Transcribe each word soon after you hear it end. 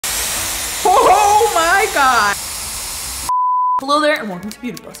Hello there and welcome to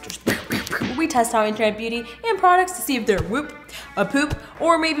Beauty Busters. We test out internet beauty and products to see if they're whoop, a poop,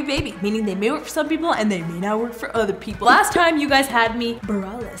 or maybe baby, meaning they may work for some people and they may not work for other people. Last time you guys had me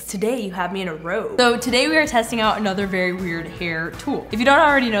braless. Today you have me in a robe. So today we are testing out another very weird hair tool. If you don't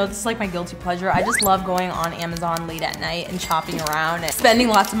already know, this is like my guilty pleasure. I just love going on Amazon late at night and shopping around and spending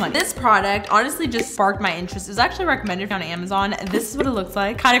lots of money. This product honestly just sparked my interest. It was actually recommended on Amazon and this is what it looks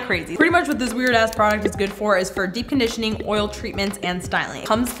like. Kind of crazy. Pretty much what this weird ass product is good for is for deep conditioning, oil treatments, and styling. It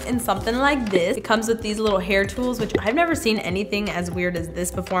comes in something like this. It comes with these little hair tools, which I've never seen anything as weird as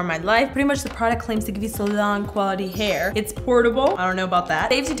this before in my life. Pretty much the product claims to give you salon quality hair. It's portable. I don't know about that.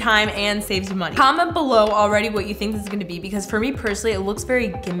 Saves you time and saves you money. Comment below already what you think this is gonna be, because for me personally, it looks very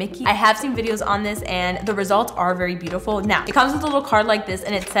gimmicky. I have seen videos on this and the results are very beautiful. Now, it comes with a little card like this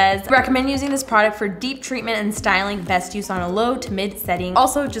and it says, recommend using this product for deep treatment and styling, best use on a low to mid setting.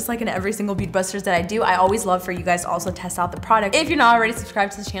 Also, just like in every single Beauty Busters that I do, I always love for you guys to also test out the product. If you're not already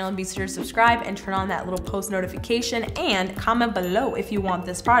subscribed to the channel, be sure to subscribe and turn on that little post notification and comment below if you want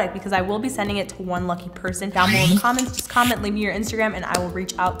this product, because I will be sending it to one lucky person down below in the comments. Just comment, leave me your Instagram and I will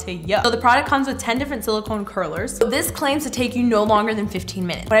reach out to you. So the product comes with 10 different silicone curlers. So this claims to take you no longer than 15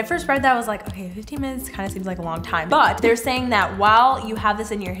 minutes. When I first read that, I was like, okay, 15 minutes kind of seems like a long time. But they're saying that while you have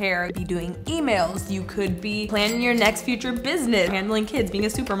this in your hair, you could be doing emails, you could be planning your next future business, handling kids, being a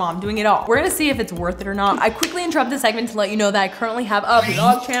super mom, doing it all. We're gonna see if it's worth it or not. I quickly interrupt this segment to let you know that I currently have a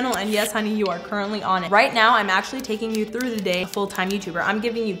vlog channel, and yes, honey, you are currently on it. Right now, I'm actually taking you through the day, a full-time YouTuber. I'm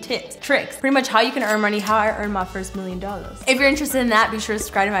giving you tips, tricks, pretty much how you can earn money, how I earned my first $1 million. If you're interested in that, be sure to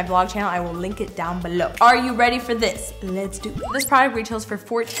subscribe to my vlog channel. I will link it down below. Are you ready for this? Let's do it. This product retails for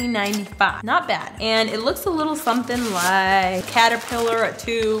 $14.95. Not bad. And it looks a little something like Caterpillar, a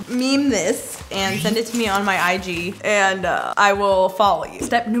tube. Meme this and send it to me on my IG and I will follow you.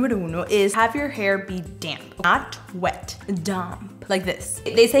 Step numero uno is have your hair be damp, not wet. Damp. Like this.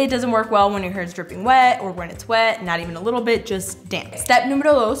 They say it doesn't work well when your hair is dripping wet or when it's wet, not even a little bit, just damp. Step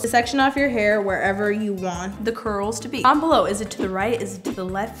numero dos, section off your hair wherever you want the curls to be. Down below, is it to the right? Is it to the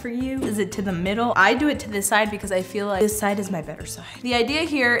left for you? Is it to the middle? I do it to this side because I feel like this side is my better side. The idea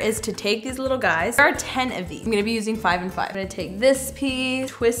here is to take these little guys. There are 10 of these. I'm gonna be using 5 and 5. I'm gonna take this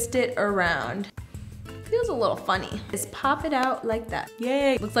piece, twist it around. Feels a little funny. Just pop it out like that.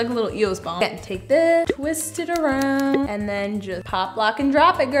 Yay. Looks like a little EOS bomb. Again, take this, twist it around, and then just pop, lock, and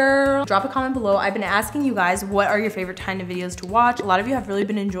drop it, girl. Drop a comment below. I've been asking you guys, what are your favorite kind of videos to watch? A lot of you have really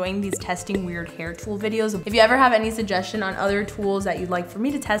been enjoying these testing weird hair tool videos. If you ever have any suggestion on other tools that you'd like for me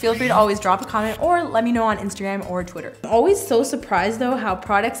to test, feel free to always drop a comment or let me know on Instagram or Twitter. I'm always so surprised though how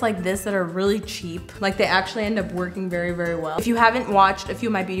products like this that are really cheap, like they actually end up working very, very well. If you haven't watched a few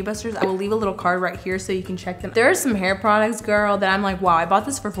of my Beauty Busters, I will leave a little card right here so you can check them. There are some hair products, girl, that I'm like, wow, I bought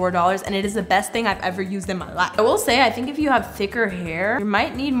this for $4 and it is the best thing I've ever used in my life. I will say, I think if you have thicker hair, you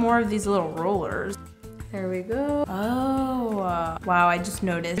might need more of these little rollers. There we go. Oh, wow, I just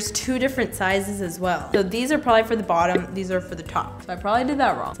noticed. There's 2 different sizes as well. So these are probably for the bottom, these are for the top. So I probably did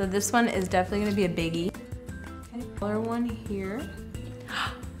that wrong. So this one is definitely gonna be a biggie. Okay, color one here.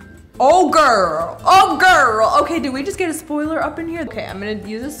 Oh girl, oh girl. Okay, did we just get a spoiler up in here? Okay, I'm gonna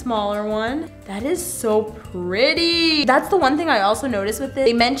use a smaller one. That is so pretty. That's the one thing I also noticed with it.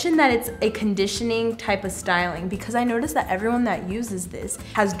 They mentioned that it's a conditioning type of styling, because I noticed that everyone that uses this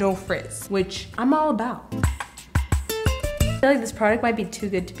has no frizz, which I'm all about. I feel like this product might be too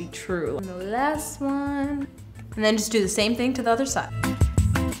good to be true. And the last one. And then just do the same thing to the other side.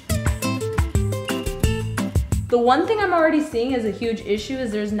 The one thing I'm already seeing as a huge issue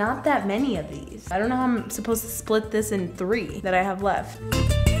is there's not that many of these. I don't know how I'm supposed to split this in 3 that I have left.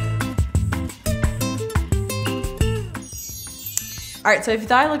 All right, so if you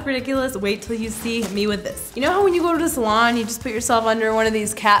thought I looked ridiculous, wait till you see me with this. You know how when you go to the salon, you just put yourself under one of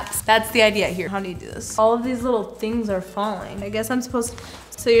these caps? That's the idea here. How do you do this? All of these little things are falling. I guess I'm supposed to,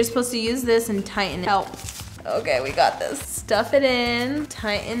 so you're supposed to use this and tighten it. Help. Okay, we got this. Stuff it in,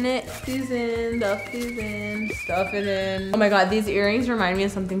 tighten it, these in, stuff these in, stuff it in. Oh my God, these earrings remind me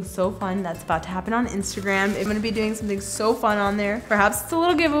of something so fun that's about to happen on Instagram. I'm gonna be doing something so fun on there. Perhaps it's a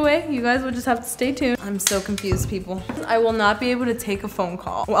little giveaway. You guys will just have to stay tuned. I'm so confused, people. I will not be able to take a phone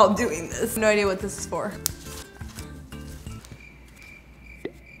call while doing this. No idea what this is for.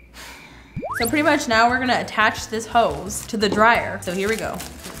 So pretty much now we're gonna attach this hose to the dryer. So here we go.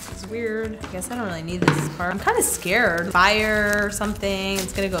 Weird. I guess I don't really need this part. I'm kind of scared. Fire or something.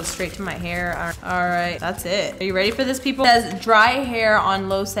 It's gonna go straight to my hair. All right, that's it. Are you ready for this, people? It says dry hair on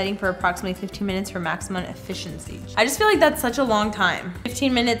low setting for approximately 15 minutes for maximum efficiency. I just feel like that's such a long time.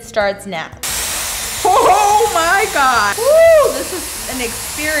 15 minutes starts now. Oh my God. Woo, this is an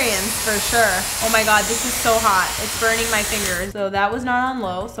experience for sure. Oh my God, this is so hot. It's burning my fingers. So that was not on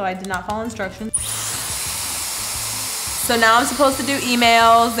low, so I did not follow instructions. So now I'm supposed to do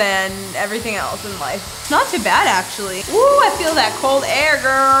emails and everything else in life. Not too bad, actually. Ooh, I feel that cold air,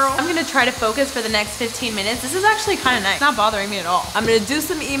 girl. I'm gonna try to focus for the next 15 minutes. This is actually kind of nice. It's not bothering me at all. I'm gonna do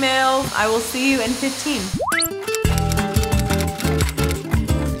some emails. I will see you in 15.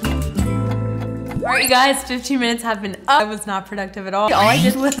 All right, you guys, 15 minutes have been up. I was not productive at all. All I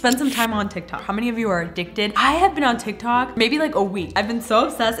did was spend some time on TikTok. How many of you are addicted? I have been on TikTok maybe like a week. I've been so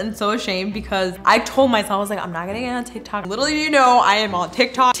obsessed and so ashamed because I told myself, I was like, I'm not gonna get on TikTok. Little do you know, I am on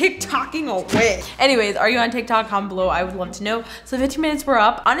TikTok, TikToking away. Anyways, are you on TikTok? Comment below, I would love to know. So 15 minutes were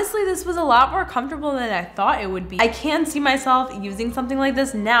up. Honestly, this was a lot more comfortable than I thought it would be. I can see myself using something like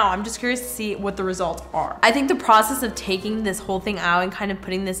this now. I'm just curious to see what the results are. I think the process of taking this whole thing out and kind of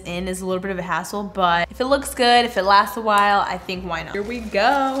putting this in is a little bit of a hassle, but if it looks good, if it lasts a while, I think why not? Here we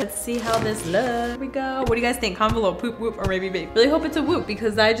go. Let's see how this looks. Here we go. What do you guys think? Comment below, poop, whoop, or maybe babe. Really hope it's a whoop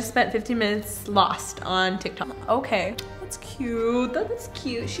because I just spent 15 minutes lost on TikTok. Okay, that's cute. That's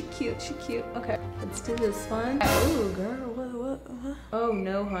cute. She cute. She cute. Okay, let's do this one. Oh, girl, what? Oh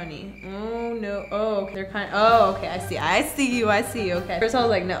no, honey. Oh no. Oh, okay. They're kind of. Oh, okay. I see. I see you. I see you. Okay. First, I was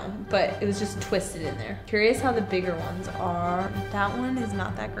like, no, but it was just twisted in there. Curious how the bigger ones are. That one is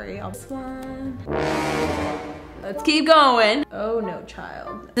not that great. This one. Let's keep going. Oh no,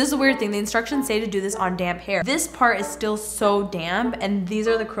 child. This is a weird thing. The instructions say to do this on damp hair. This part is still so damp, and these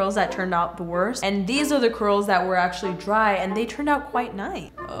are the curls that turned out the worst. And these are the curls that were actually dry, and they turned out quite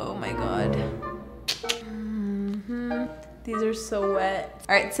nice. Oh my God. These are so wet.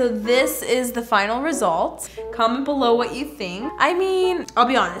 All right, so this is the final result. Comment below what you think. I mean, I'll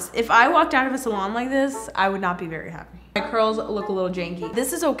be honest. If I walked out of a salon like this, I would not be very happy. My curls look a little janky.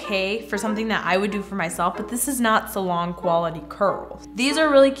 This is okay for something that I would do for myself, but this is not salon quality curls. These are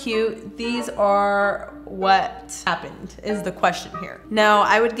really cute. These are what happened is the question here. No,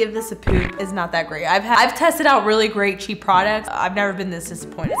 I would give this a poop. It's not that great. I've tested out really great cheap products. I've never been this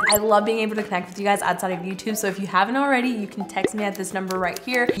disappointed. I love being able to connect with you guys outside of YouTube. So if you haven't already, you can text me at this number right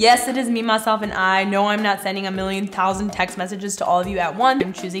here. Yes, it is me, myself, and I. No, I'm not sending a million thousand text messages to all of you at once.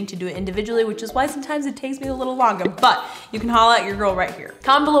 I'm choosing to do it individually, which is why sometimes it takes me a little longer, but you can holla at your girl right here.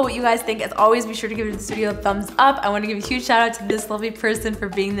 Comment below what you guys think. As always, be sure to give this video a thumbs up. I want to give a huge shout out to this lovely person for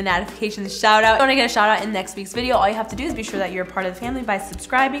being the notifications shout out. If you want to get a shout out in next week's video, all you have to do is be sure that you're a part of the family by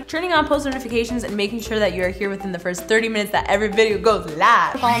subscribing, turning on post notifications, and making sure that you're here within the first 30 minutes that every video goes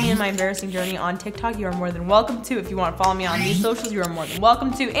live. Follow me in my embarrassing journey on TikTok. You are more than welcome to. If you want to follow me on these socials, you are more than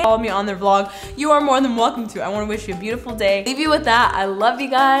welcome to. And follow me on their vlog. You are more than welcome to. I want to wish you a beautiful day. Leave you with that. I love you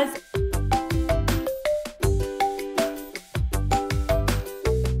guys.